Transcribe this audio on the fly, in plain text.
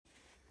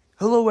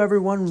Hello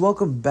everyone,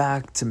 welcome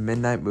back to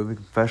Midnight Movie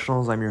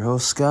Confessionals. I'm your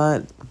host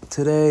Scott.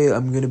 Today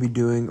I'm going to be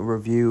doing a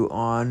review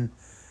on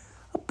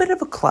a bit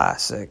of a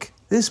classic.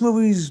 This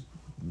movie's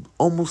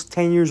almost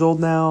 10 years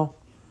old now,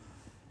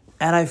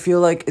 and I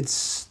feel like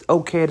it's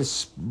okay to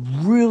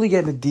really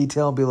get into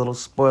detail and be a little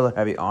spoiler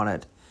heavy on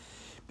it.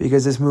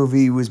 Because this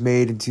movie was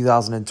made in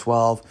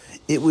 2012.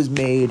 It was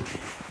made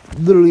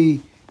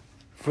literally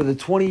for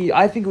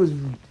I think it was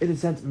in a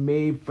sense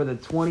made for the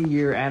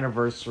 20-year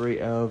anniversary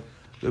of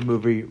the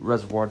movie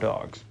Reservoir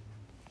Dogs.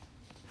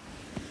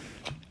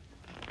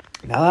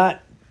 Now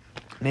that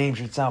name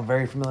should sound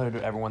very familiar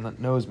to everyone that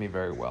knows me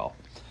very well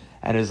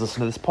and has listened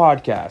to this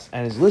podcast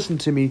and has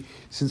listened to me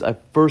since I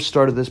first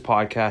started this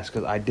podcast,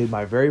 because I did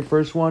my very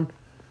first one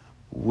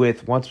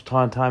with Once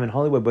Upon a Time in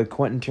Hollywood by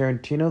Quentin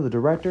Tarantino, the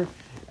director.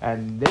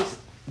 And this,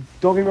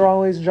 don't get me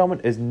wrong, ladies and gentlemen,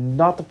 is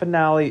not the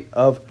finale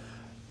of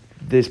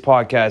this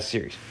podcast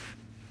series.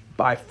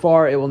 By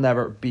far, it will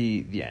never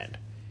be the end.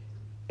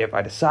 If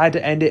I decide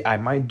to end it, I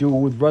might do it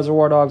with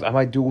Reservoir Dogs, I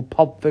might do it with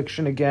Pulp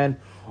Fiction again,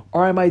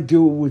 or I might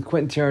do it with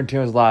Quentin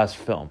Tarantino's last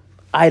film.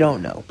 I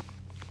don't know.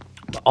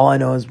 But all I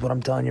know is what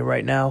I'm telling you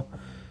right now.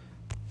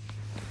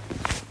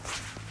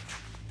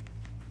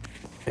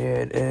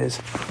 It is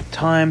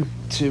time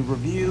to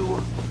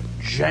review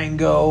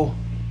Django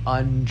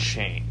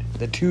Unchained,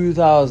 the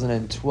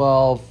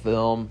 2012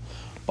 film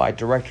by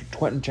director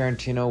Quentin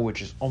Tarantino,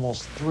 which is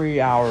almost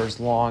 3 hours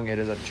long. It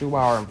is a 2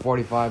 hour and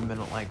 45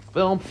 minute length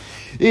film.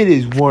 It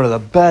is one of the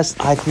best,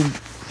 I think,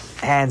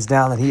 hands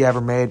down, that he ever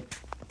made.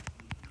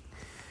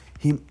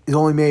 He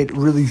only made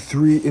really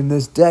 3 in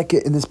this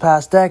decade. In this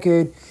past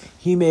decade,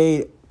 he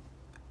made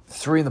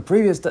 3 in the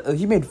previous.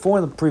 He made 4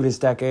 in the previous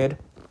decade.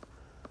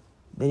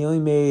 Then he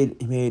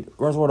made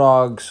Reservoir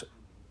Dogs.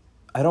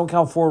 I don't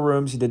count 4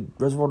 Rooms. He did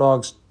Reservoir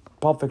Dogs,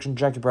 Pulp Fiction,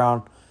 Jackie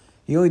Brown.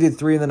 He only did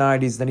 3 in the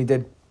 90s. Then he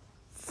did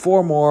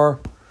 4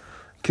 more.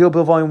 Kill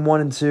Bill Volume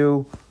 1 and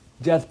 2.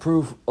 Death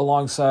Proof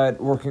alongside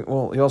working.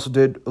 Well, he also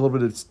did a little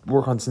bit of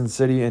work on Sin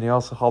City, and he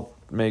also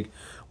helped make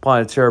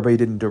Planet Terror, but he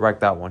didn't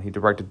direct that one. He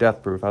directed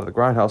Death Proof out of the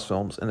Grindhouse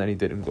films, and then he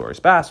did Inglourious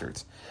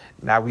Basterds.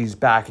 Now he's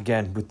back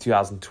again with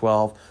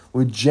 2012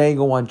 with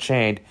Django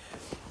Unchained.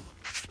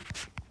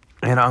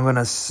 And I'm going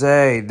to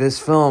say, this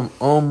film,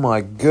 oh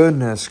my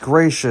goodness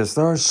gracious,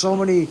 there are so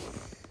many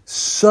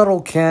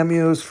subtle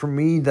cameos for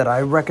me that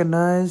I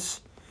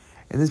recognize.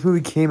 And this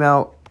movie came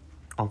out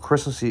on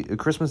Christmas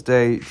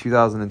Day,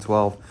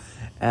 2012.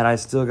 And I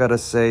still got to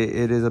say,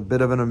 it is a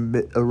bit of a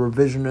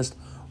revisionist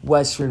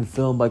Western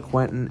film by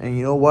Quentin. And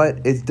you know what?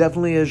 It's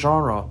definitely a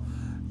genre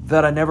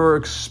that I never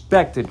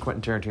expected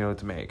Quentin Tarantino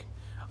to make.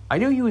 I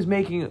knew he was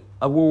making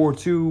a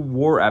World War II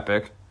war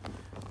epic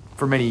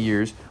for many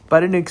years, but I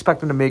didn't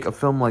expect him to make a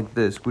film like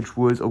this, which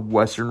was a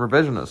Western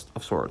revisionist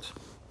of sorts.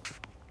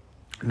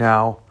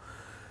 Now,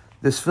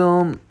 this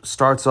film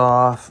starts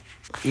off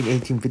in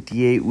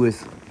 1858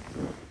 with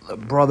the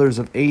brothers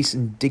of Ace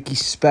and Dickie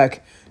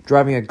Speck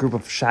driving a group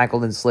of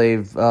shackled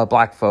enslaved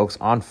black folks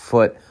on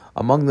foot.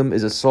 Among them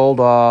is a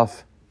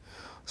sold-off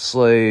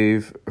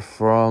slave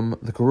from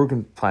the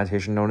Karukan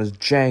plantation known as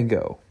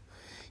Django.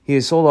 He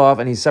is sold off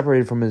and he's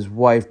separated from his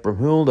wife,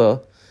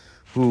 Brumhilda,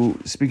 who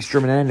speaks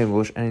German and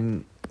English,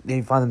 and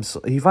he finds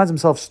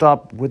himself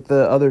stopped with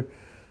the other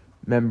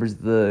members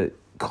of the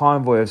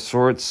convoy of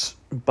sorts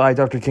by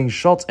Dr. King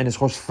Schultz and his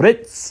horse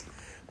Fritz,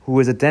 who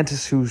is a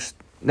dentist who's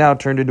now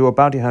turned into a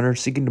bounty hunter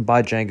seeking to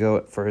buy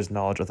Django for his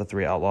knowledge of the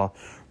 3 outlaw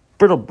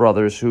Brittle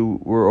brothers who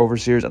were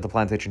overseers at the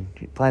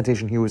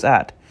plantation he was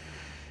at,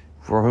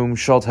 for whom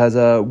Schultz has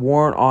a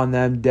warrant on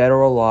them, dead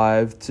or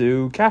alive,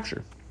 to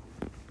capture.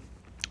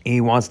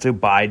 He wants to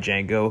buy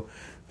Django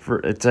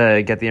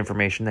to get the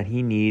information that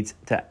he needs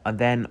to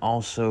then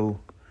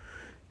also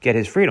get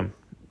his freedom.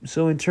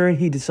 So in turn,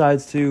 he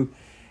decides to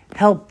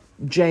help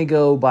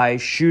Django by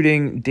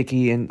shooting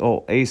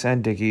Ace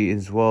and Dickie,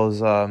 as well as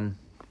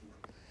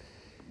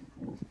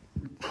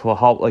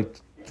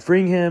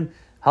freeing him,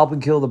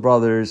 helping kill the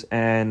brothers,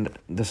 and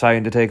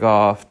deciding to take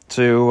off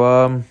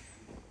to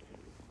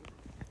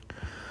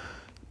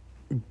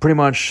pretty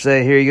much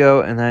say, here you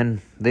go, and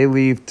then they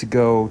leave to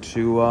go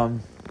to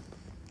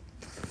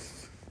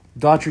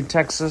Daughtry,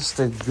 Texas,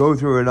 to go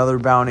through another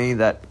bounty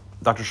that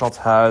Dr. Schultz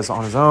has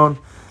on his own.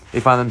 They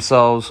find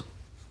themselves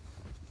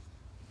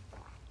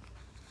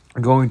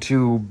going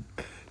to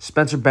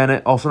Spencer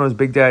Bennett, also known as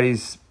Big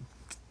Daddy's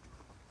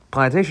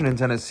plantation in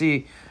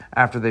Tennessee,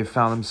 after they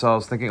found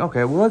themselves thinking,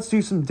 okay, well, let's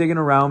do some digging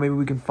around. Maybe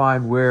we can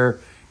find where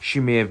she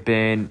may have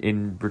been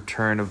in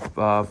return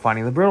of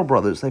finding the Brittle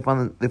brothers. They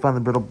find the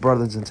Brittle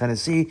brothers in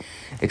Tennessee.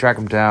 They track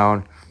them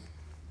down.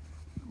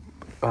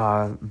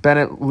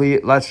 Bennett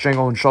lets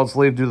Django and Schultz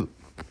leave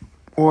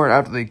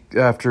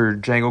after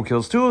Django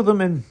kills 2 of them,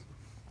 and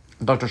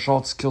Dr.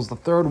 Schultz kills the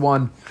 3rd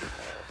one,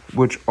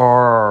 which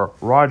are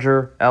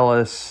Roger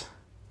Ellis.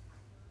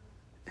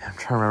 I'm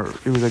trying to remember.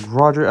 It was like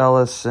Roger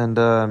Ellis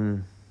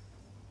and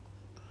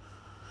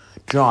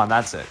John.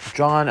 That's it.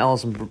 John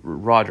Ellis and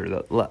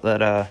Roger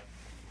that are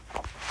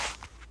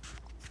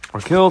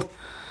killed.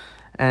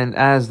 And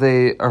as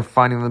they are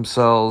finding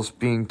themselves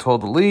being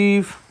told to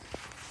leave,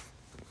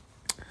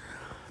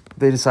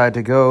 they decide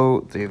to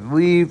go. They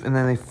leave, and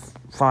then they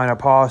find a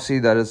posse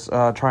that is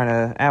trying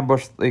to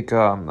ambush.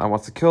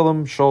 Wants to kill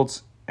them.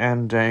 Schultz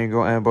and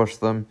Django ambush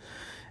them,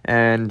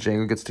 and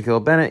Django gets to kill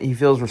Bennett. He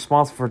feels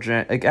responsible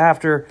for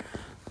after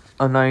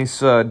a nice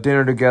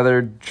dinner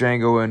together.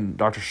 Django and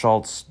Dr.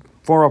 Schultz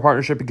form a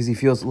partnership because he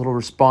feels a little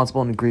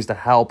responsible and agrees to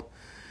help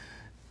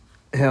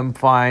him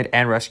find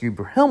and rescue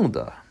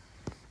Brunhilde.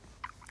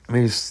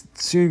 They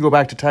soon go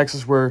back to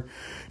Texas, where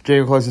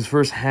Django collects his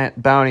first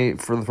bounty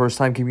for the first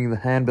time, keeping the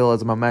handbill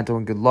as a memento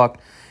and good luck.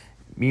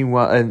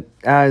 Meanwhile, and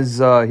as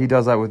he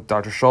does that with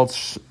Dr.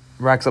 Schultz,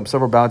 racks up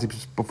several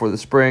bounties before the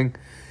spring.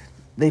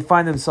 They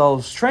find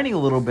themselves training a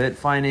little bit,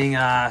 finding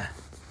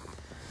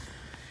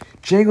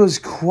Django's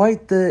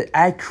quite the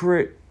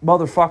accurate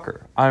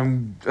motherfucker.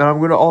 I'm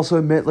going to also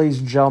admit, ladies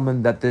and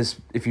gentlemen, that this,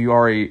 if you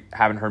already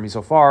haven't heard me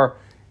so far,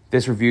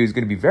 this review is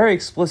going to be very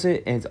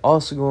explicit, and it's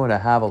also going to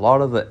have a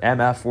lot of the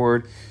MF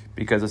word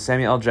because of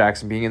Samuel L.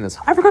 Jackson being in this.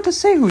 I forgot to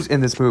say who's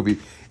in this movie.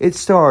 It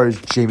stars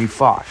Jamie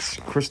Foxx,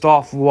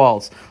 Christoph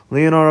Waltz,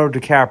 Leonardo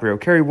DiCaprio,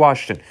 Kerry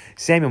Washington,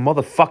 Samuel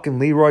motherfucking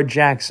Leroy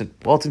Jackson,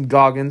 Walton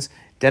Goggins,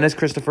 Dennis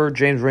Christopher,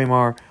 James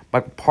Remar,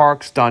 Michael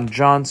Parks, Don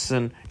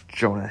Johnson,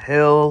 Jonah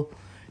Hill,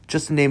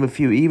 just to name a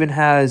few. It even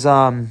has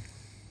Don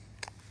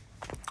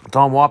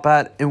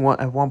Wopat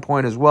at one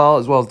point as well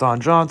as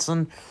Don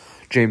Johnson,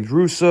 James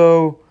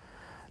Russo,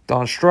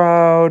 Don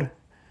Stroud,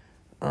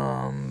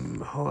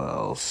 who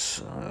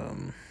else?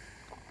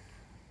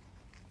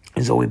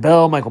 Zoe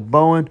Bell, Michael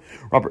Bowen,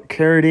 Robert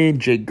Carradine,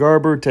 Jake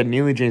Garber, Ted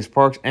Neely, James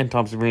Parks, and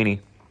Tom Savini.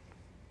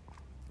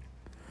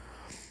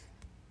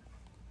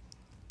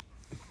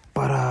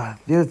 But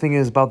the other thing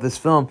is about this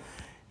film.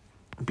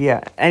 But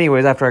yeah,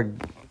 anyways, I'm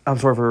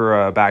sorry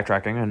for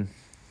backtracking and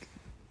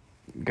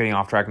getting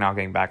off track, now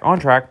getting back on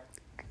track.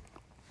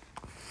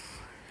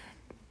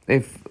 They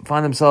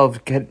find themselves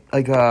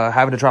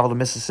having to travel to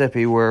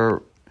Mississippi,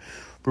 where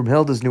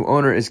Brunhilde's new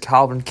owner is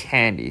Calvin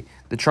Candy,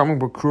 the charming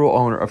but cruel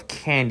owner of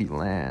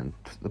Candyland,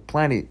 the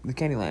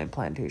Candyland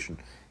plantation,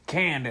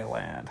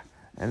 Candyland.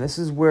 And this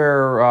is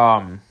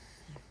where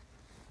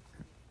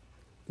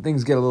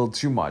things get a little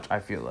too much, I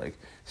feel like,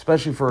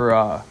 especially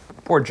for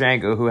poor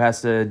Django, who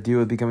has to deal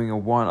with becoming a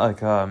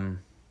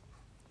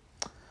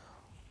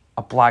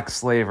black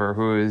slaver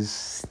who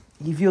is.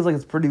 He feels like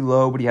it's pretty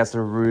low, but he has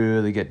to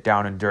really get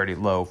down and dirty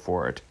low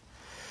for it.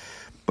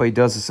 But he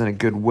does this in a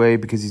good way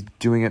because he's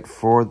doing it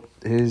for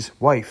his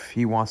wife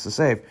he wants to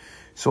save.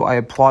 So I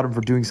applaud him for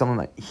doing something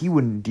that he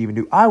wouldn't even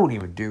do. I wouldn't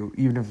even do,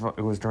 even if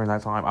it was during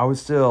that time. I would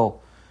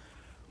still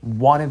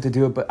want him to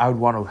do it, but I would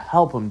want to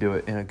help him do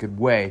it in a good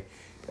way.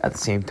 At the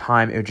same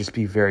time, it would just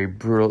be very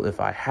brutal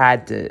if I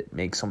had to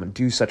make someone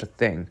do such a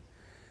thing.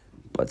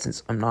 But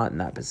since I'm not in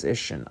that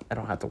position, I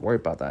don't have to worry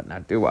about that now,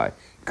 do I?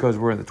 Because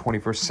we're in the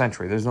 21st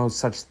century. There's no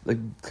such,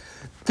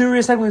 there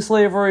is technically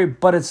slavery,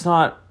 but it's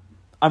not.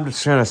 I'm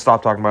just going to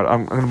stop talking about it.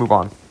 I'm going to move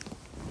on.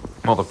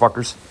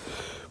 Motherfuckers.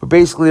 But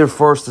basically, they're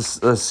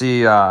forced to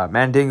see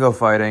Mandingo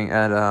fighting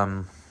at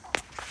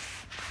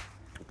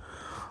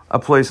a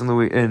place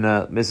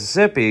in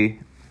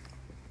Mississippi,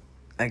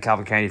 and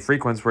Calvin Candy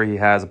frequents, where he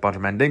has a bunch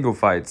of Mandingo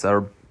fights that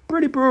are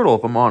pretty brutal,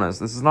 if I'm honest.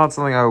 This is not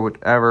something I would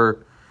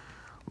ever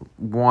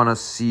want to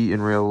see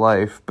in real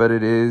life, but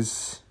it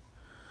is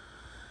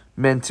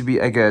meant to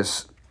be, I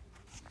guess,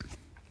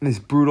 this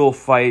brutal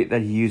fight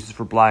that he uses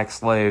for black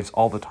slaves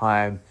all the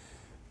time,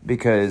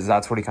 because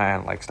that's what he kind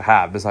of likes to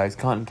have. Besides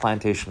cotton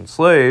plantation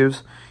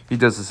slaves, he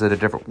does this in a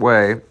different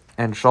way,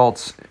 and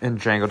Schultz and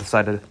Django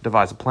decide to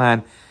devise a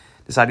plan,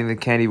 deciding that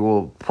Candy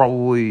will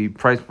probably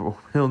price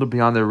Hilda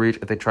beyond their reach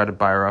if they try to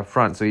buy her up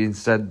front. So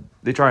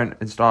they try and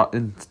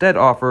instead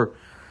offer,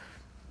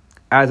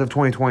 as of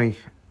 2020,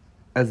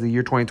 as the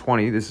year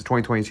 2020, this is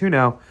 2022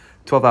 now,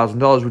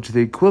 $12,000, which is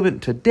the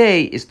equivalent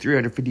today is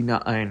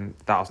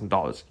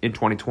 $359,000 in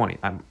 2020,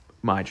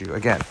 mind you,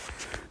 again.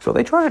 So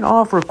they try and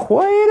offer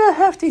quite a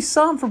hefty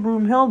sum for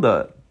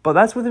Brunhilde, but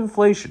that's with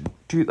inflation.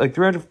 Dude, like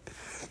 300,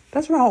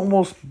 that's around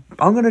almost,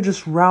 I'm going to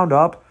just round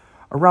up,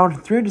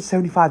 around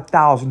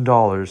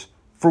 $375,000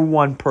 for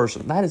one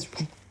person. That is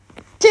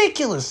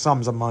ridiculous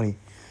sums of money.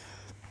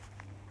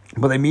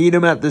 But they meet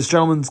him at this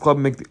gentleman's club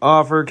and make the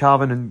offer.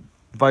 Calvin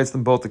invites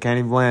them both to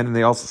Candyland, and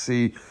they also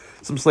see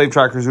some slave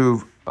trackers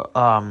who've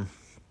cornered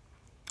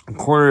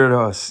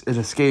an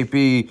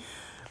escapee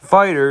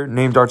fighter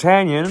named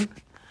D'Artagnan,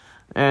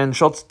 and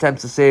Schultz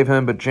attempts to save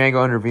him, but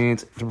Django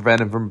intervenes to prevent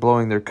him from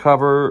blowing their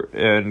cover,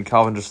 and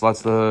Calvin just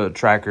lets the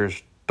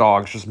trackers'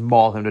 dogs just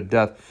maul him to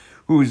death,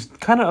 who's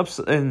kind of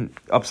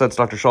upsets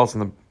Dr. Schultz in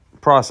the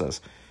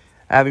process.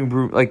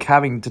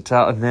 Having to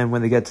tell, and then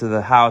when they get to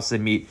the house, they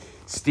meet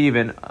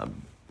Steven,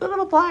 the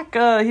little black,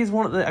 he's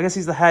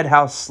he's the head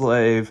house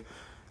slave,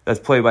 that's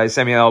played by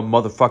Samuel L.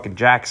 motherfucking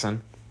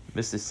Jackson.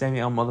 Mr.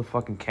 Samuel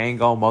motherfucking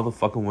Kangol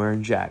motherfucking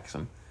Warren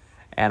Jackson.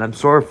 And I'm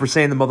sorry for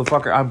saying the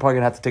motherfucker. I'm probably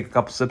going to have to take a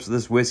couple sips of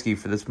this whiskey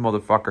for this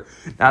motherfucker.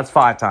 That's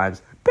 5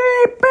 times.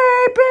 Beep,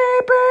 beep,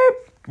 beep, beep.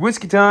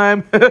 Whiskey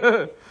time.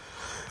 But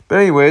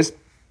anyways,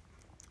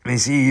 you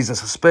see he's a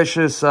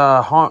suspicious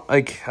head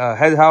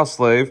house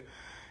slave.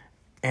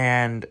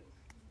 And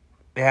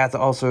they have to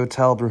also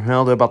tell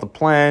Brunhilde about the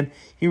plan.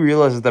 He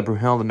realizes that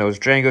Brunhilde knows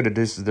Django,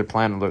 deduces their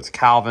plan, and alerts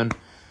Calvin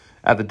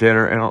at the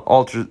dinner,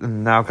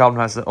 and now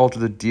Calvin has to alter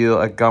the deal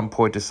at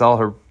gunpoint to sell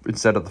her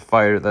instead of the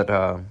fighter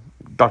that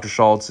Dr.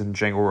 Schultz and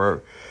Django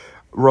were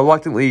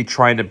reluctantly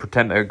trying to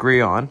pretend to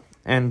agree on.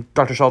 And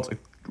Dr. Schultz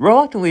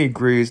reluctantly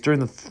agrees. During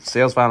the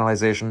sales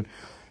finalization,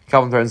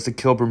 Calvin threatens to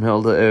kill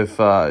Brunhilde if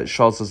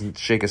Schultz doesn't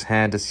shake his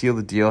hand to seal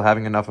the deal.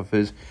 Having enough of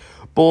his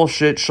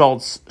bullshit,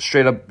 Schultz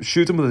straight up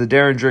shoots him with a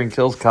Derringer and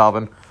kills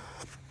Calvin.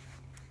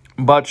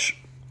 Butch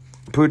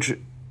Pooch,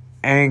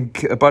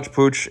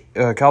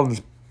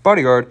 Calvin's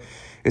bodyguard,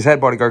 his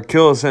head bodyguard,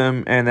 kills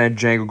him, and then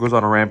Django goes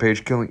on a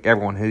rampage, killing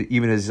everyone,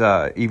 even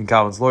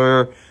Calvin's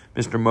lawyer,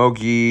 Mr.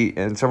 Mogi,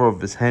 and several of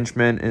his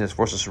henchmen, and is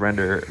forced to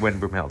surrender when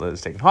Brunhilde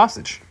is taken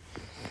hostage.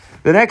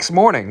 The next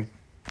morning,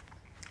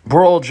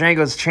 poor old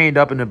Django is chained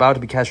up and about to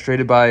be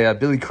castrated by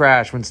Billy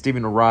Crash when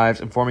Steven arrives,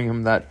 informing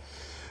him that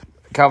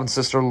Calvin's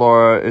sister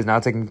Laura is now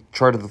taking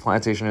charge of the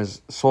plantation,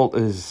 is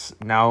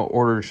now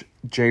ordered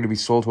Jay to be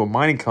sold to a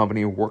mining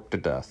company and worked to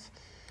death.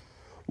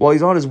 While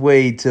he's on his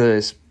way to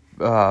this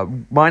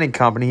mining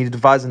company, he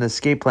devised an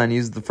escape plan. He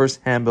used the first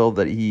handbill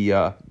that he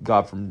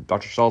got from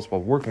Dr. Schultz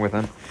while working with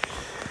him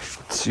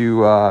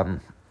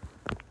to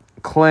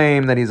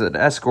claim that he's an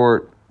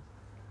escort,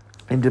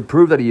 and to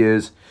prove that he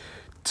is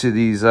to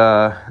these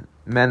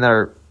men that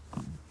are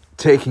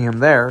taking him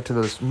there to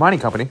this mining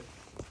company.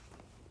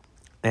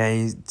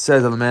 And he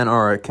says that the men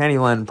are at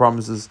Candyland and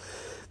promises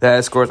the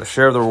escorts a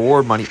share of the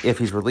reward money if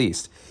he's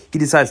released. He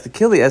decides to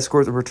kill the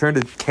escorts and return to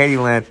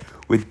Candyland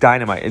with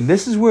dynamite. And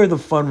this is where the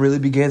fun really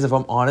begins, if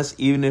I'm honest,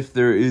 even if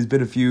there has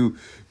been a few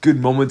good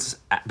moments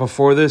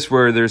before this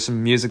where there's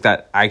some music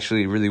that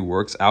actually really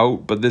works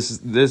out. But this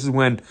is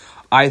when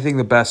I think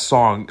the best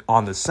song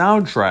on the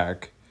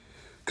soundtrack,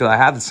 because I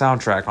have the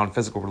soundtrack on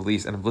physical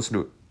release and I've listened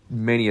to it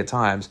many a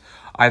times.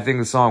 I think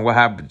the song "What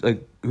Happened,"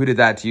 like "Who Did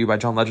That to You" by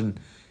John Legend,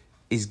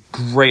 is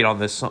great on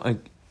this song,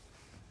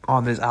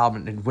 on this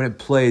album, and when it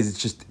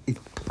plays, it's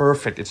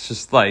perfect. It's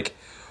just like,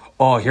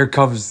 oh, here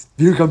comes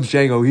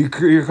Django.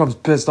 Here comes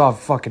pissed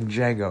off fucking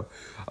Django.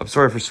 I'm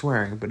sorry for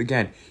swearing, but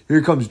again,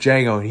 here comes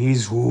Django, and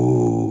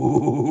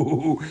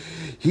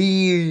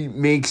he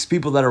makes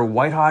people that are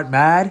white hot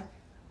mad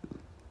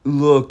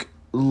look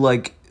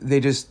like they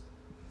just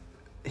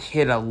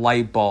hit a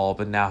light bulb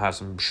and now have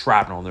some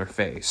shrapnel in their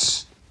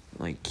face.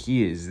 Like,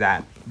 he is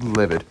that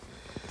livid.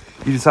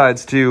 He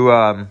decides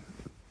to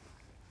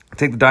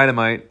take the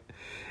dynamite,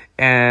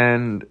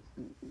 and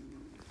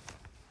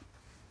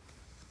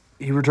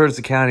he returns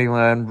to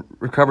Candyland,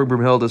 recovering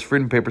Brunhilde's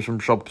freedom papers from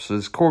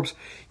Schultz's corpse.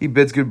 He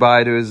bids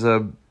goodbye to his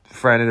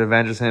friend and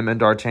avenges him and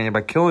D'Artagnan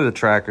by killing the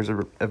trackers.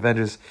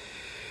 Frees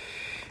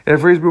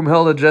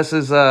Brunhilde just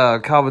as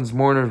Calvin's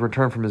mourners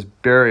return from his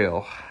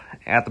burial.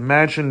 At the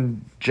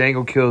mansion,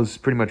 Django kills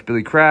pretty much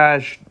Billy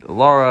Crash,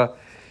 Laura,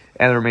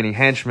 and the remaining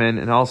henchmen,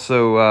 and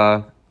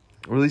also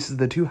releases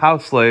the 2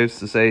 house slaves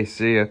to say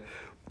see ya.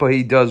 But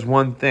he does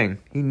one thing.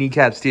 He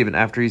kneecaps Steven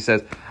after he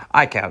says,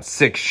 "I count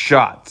 6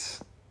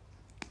 shots.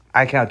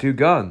 I count 2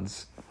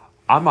 guns."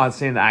 I'm not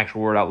saying the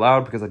actual word out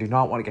loud because I do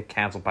not want to get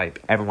canceled by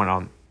everyone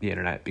on the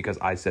internet because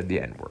I said the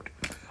N-word.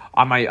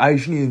 I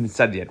shouldn't even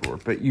said the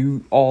N-word, but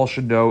you all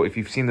should know, if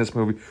you've seen this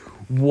movie,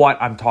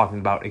 what I'm talking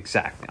about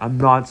exactly. I'm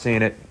not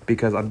saying it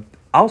because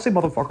I'll say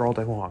motherfucker all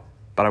day long,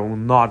 but I will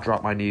not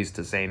drop my knees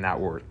to saying that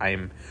word. I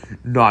am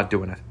not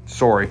doing it.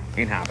 Sorry,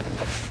 ain't happening.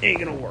 Ain't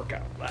gonna work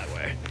out that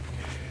way.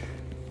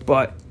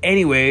 But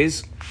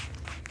anyways,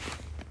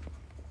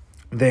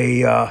 they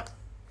have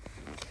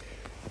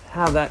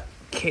that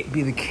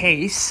be the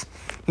case.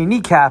 He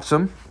kneecaps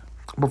him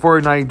before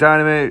igniting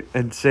dynamite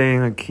and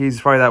saying like he's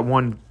probably that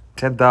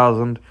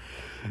 1/10,000.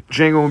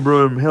 Django and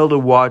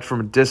Brunhilde watch from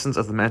a distance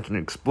as the mansion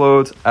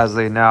explodes, as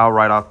they now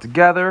ride off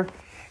together.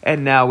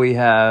 And now we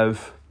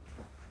have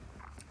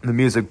the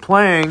music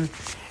playing.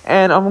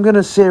 And I'm going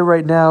to say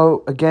right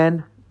now,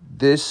 again,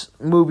 this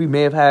movie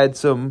may have had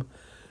some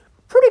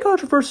pretty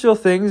controversial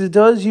things. It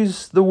does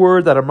use the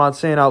word that I'm not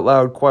saying out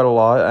loud quite a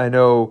lot. I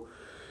know.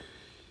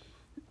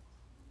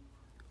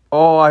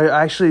 Oh,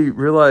 I actually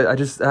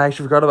realized, I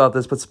actually forgot about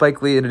this, but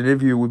Spike Lee in an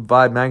interview with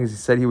Vibe magazine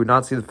said he would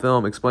not see the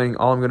film, explaining,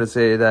 all I'm going to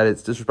say that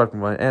it's disrespectful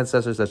to my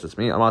ancestors, that's just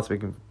me, I'm not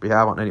speaking on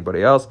behalf on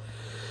anybody else.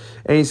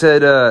 And he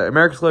said,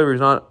 American slavery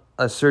is not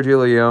a Sergio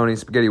Leone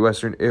spaghetti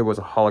western, it was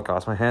a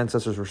Holocaust. My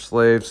ancestors were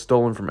slaves,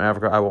 stolen from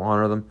Africa, I will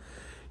honor them.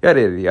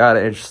 Yada, yada, yada.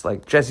 And it's just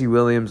like Jesse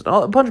Williams, and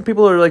a bunch of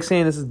people are like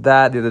saying this is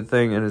that, the other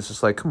thing, and it's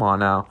just like, come on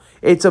now.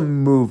 It's a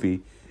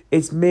movie.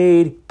 It's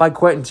made by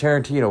Quentin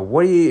Tarantino.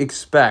 What do you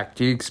expect?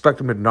 Do you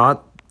expect him to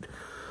not?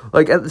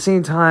 Like, at the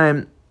same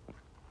time,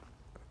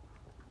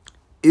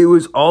 it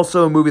was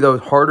also a movie that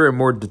was harder and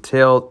more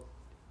detailed,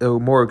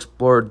 more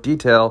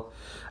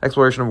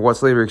exploration of what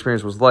slavery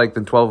experience was like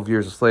than 12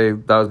 Years a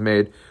Slave that was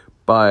made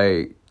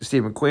by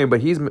Steve McQueen.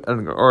 But he's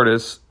an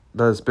artist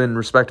that has been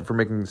respected for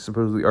making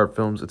supposedly art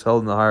films. It's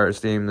held in the higher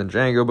esteem than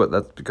Django, but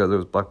that's because it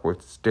was Black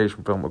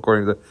exploitation film,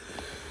 according to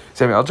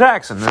Samuel L.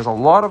 Jackson. There's a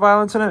lot of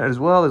violence in it as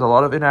well. There's a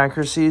lot of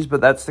inaccuracies,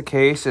 but that's the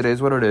case. It is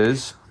what it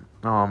is.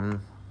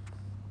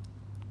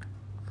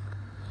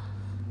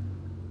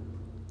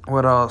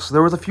 What else?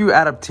 There was a few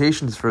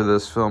adaptations for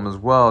this film as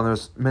well, and there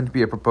was meant to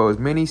be a proposed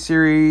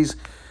miniseries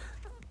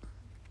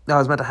that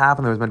was meant to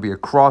happen. There was meant to be a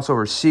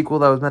crossover sequel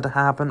that was meant to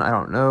happen. I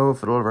don't know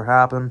if it'll ever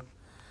happen.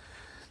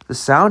 The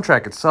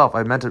soundtrack itself,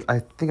 I don't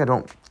think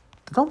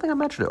I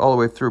mentioned it all the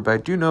way through, but I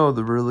do know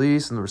the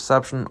release and the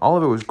reception, all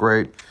of it was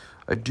great.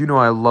 I do know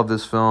I love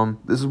this film.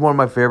 This is one of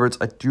my favorites.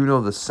 I do know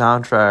the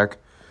soundtrack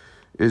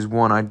is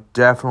one I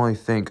definitely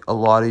think a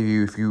lot of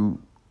you, if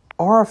you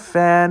are a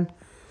fan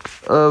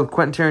of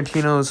Quentin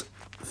Tarantino's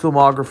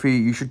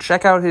filmography, you should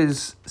check out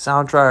his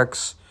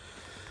soundtracks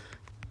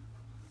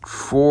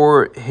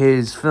for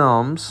his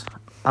films.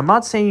 I'm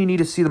not saying you need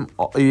to see them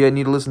all, you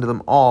need to listen to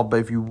them all, but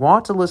if you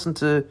want to listen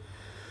to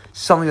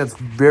something that's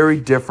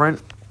very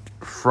different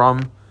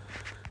from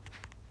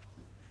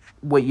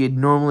what you'd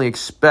normally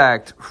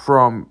expect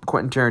from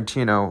Quentin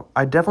Tarantino,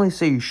 I definitely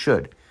say you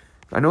should.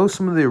 I know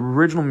some of the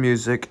original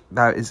music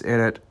that is in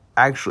it,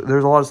 actually,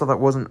 there's a lot of stuff that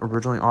wasn't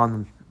originally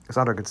on the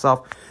soundtrack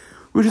itself,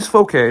 which is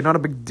okay, not a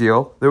big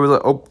deal. There was a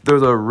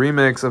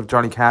remix of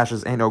Johnny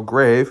Cash's Ain't No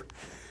Grave.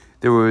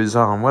 There was,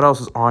 what else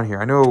is on here?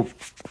 I know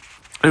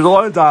there's a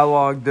lot of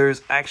dialogue.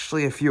 There's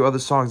actually a few other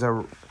songs that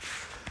are,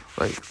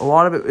 like, a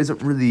lot of it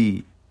isn't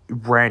really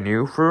brand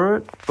new for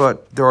it,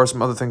 but there are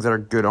some other things that are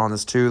good on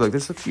this too. Like,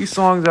 there's a few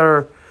songs that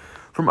are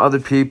from other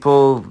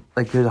people.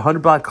 Like, there's 100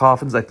 Black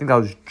Coffins. I think that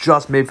was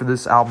just made for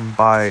this album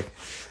by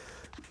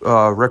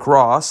Rick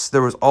Ross.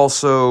 There was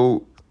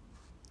also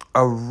a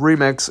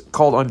remix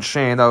called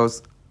Unchained that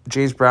was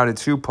James Brown and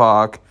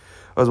Tupac,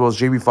 as well as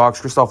Jamie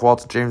Foxx, Christoph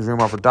Waltz, and James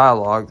Remar for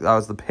dialogue. That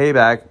was the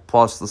Payback,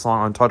 plus the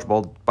song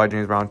Untouchable by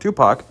James Brown and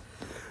Tupac.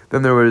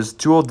 Then there was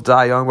Too Old to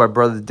Die Young by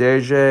Brother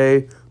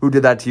DJ, Who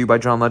Did That to You by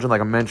John Legend, like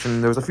I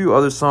mentioned. There was a few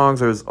other songs.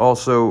 There was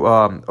also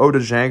Ode to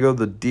Django,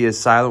 The D is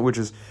Silent, which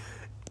is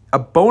a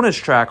bonus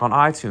track on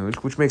iTunes,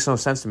 which makes no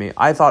sense to me.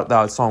 I thought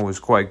that song was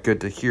quite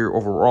good to hear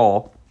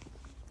overall,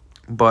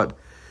 but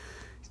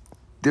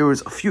there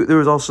was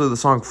also the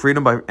song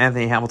Freedom by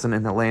Anthony Hamilton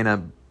and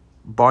Helena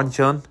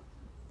Bonchon.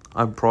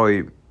 I'm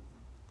probably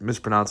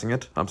mispronouncing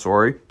it. I'm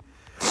sorry.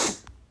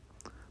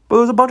 But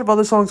there was a bunch of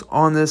other songs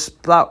on this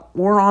that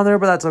weren't on there,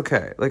 but that's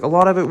okay. Like, a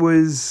lot of it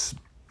was,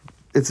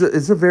 it's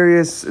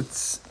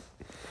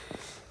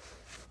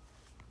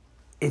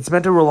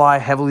meant to rely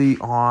heavily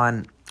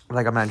on,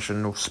 like I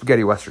mentioned,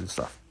 spaghetti western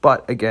stuff.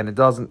 But again, it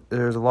doesn't.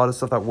 There's a lot of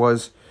stuff that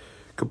was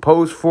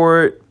composed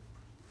for it.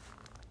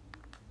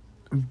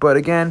 But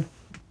again,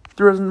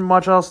 there isn't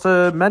much else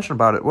to mention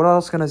about it. What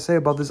else can I say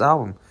about this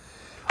album?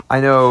 I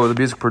know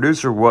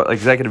the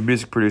executive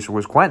music producer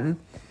was Quentin.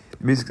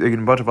 Music and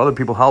a bunch of other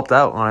people helped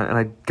out on it, and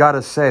I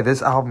gotta say,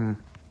 this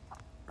album,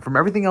 from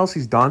everything else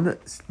he's done,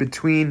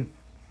 between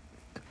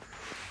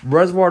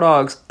Reservoir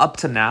Dogs up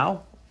to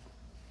now,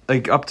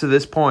 like up to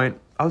this point,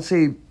 I would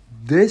say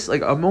this,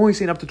 like, I'm only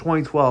saying up to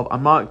 2012.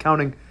 I'm not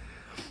counting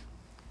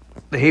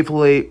The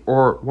Hateful Eight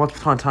or Once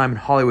Upon a Time in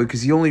Hollywood,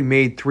 because he only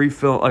made 3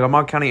 films. Like, I'm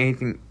not counting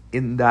anything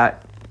in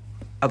that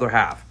other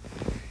half.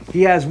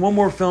 He has one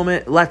more film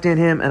left in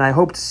him, and I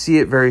hope to see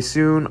it very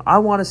soon. I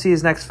want to see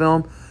his next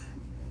film.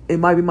 It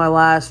might be my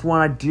last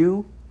one I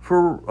do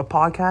for a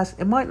podcast.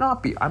 It might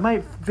not be. I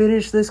might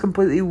finish this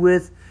completely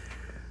with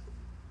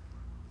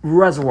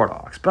Reservoir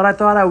Dogs. But I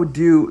thought I would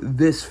do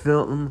this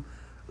film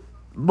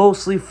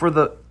mostly for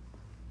the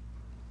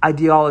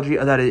ideology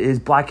that it is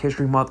Black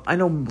History Month. I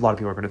know a lot of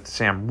people are going to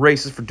say I'm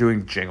racist for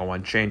doing Django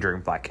Unchained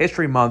during Black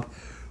History Month,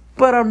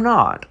 but I'm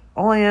not.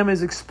 All I am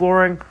is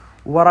exploring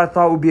what I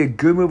thought would be a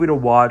good movie to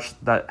watch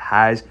that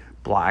has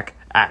black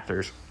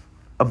actors,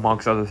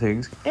 amongst other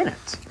things, in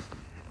it.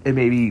 It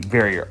may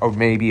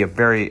be a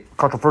very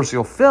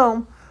controversial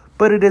film,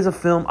 but it is a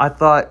film I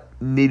thought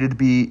needed to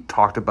be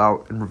talked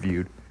about and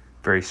reviewed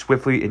very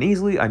swiftly and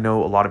easily. I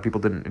know a lot of people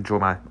didn't enjoy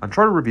my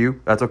Uncharted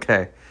review. That's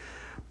okay.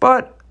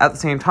 But at the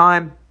same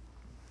time,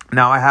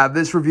 now I have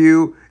this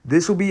review.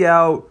 This will be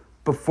out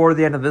before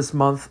the end of this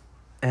month,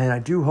 and I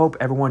do hope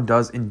everyone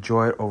does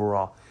enjoy it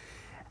overall.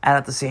 And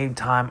at the same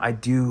time, I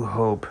do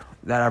hope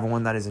that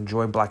everyone that is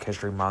enjoying Black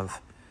History Month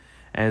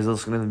and is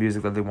listening to the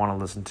music that they want to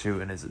listen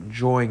to and is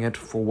enjoying it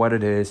for what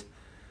it is,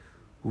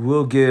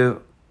 will give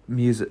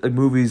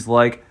movies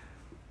like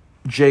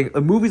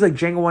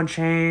Django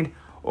Unchained,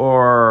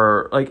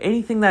 or like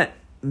anything that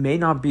may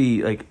not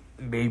be like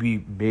maybe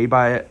made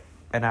by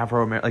an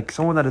Afro-American, like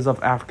someone that is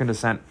of African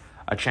descent,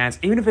 a chance.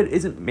 Even if it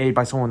isn't made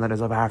by someone that is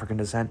of African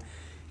descent,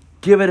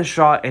 give it a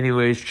shot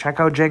anyways. Check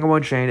out Django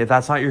Unchained. If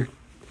that's not your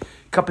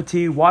cup of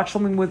tea, watch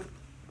something with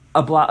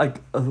a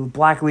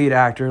black lead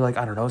actor, like,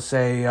 I don't know,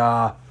 say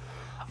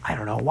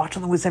watch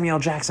something with Samuel L.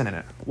 Jackson in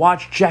it.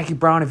 Watch Jackie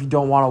Brown if you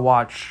don't want to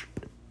watch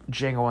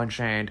Django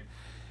Unchained,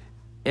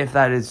 if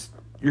that is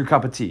your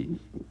cup of tea.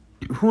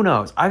 Who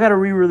knows? I gotta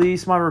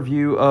re-release my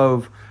review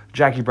of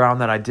Jackie Brown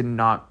that I did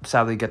not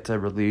sadly get to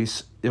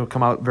release. It'll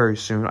come out very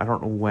soon. I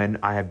don't know when.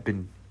 I have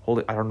been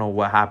holding. I don't know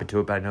what happened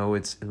to it, but I know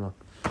it's in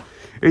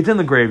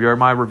the graveyard.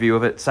 My review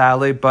of it,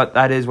 sadly, but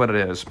that is what it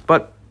is.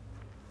 But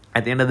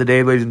at the end of the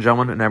day, ladies and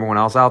gentlemen, and everyone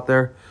else out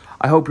there,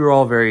 I hope you're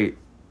all very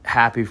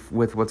happy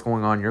with what's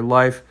going on in your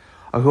life.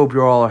 I hope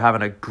you all are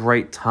having a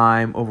great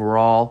time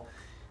overall.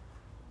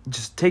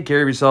 Just take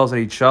care of yourselves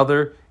and each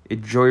other.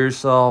 Enjoy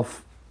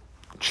yourself.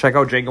 Check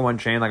out Django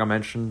Unchained, like I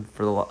mentioned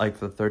for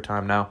the third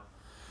time now.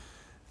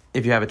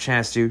 If you have a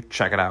chance to,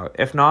 check it out.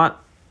 If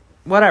not,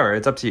 whatever,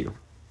 it's up to you.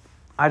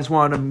 I just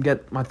wanted to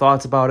get my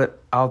thoughts about it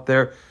out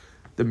there.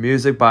 The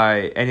music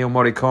by Ennio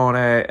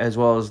Morricone as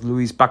well as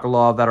Luis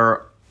Bacalov that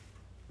are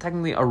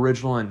technically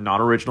original and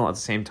not original at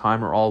the same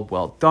time are all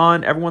well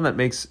done. Everyone that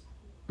makes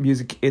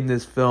music in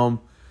this film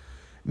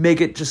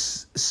make it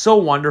just so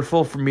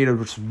wonderful for me to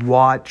just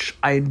watch.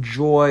 I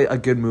enjoy a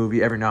good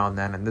movie every now and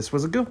then, and this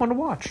was a good one to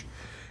watch.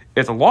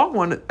 It's a long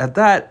one at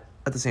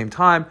the same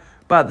time,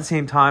 but at the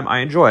same time, I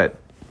enjoy it.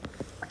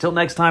 Until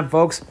next time,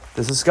 folks,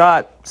 this is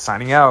Scott,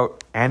 signing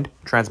out, and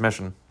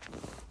transmission.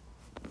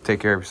 Take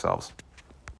care of yourselves.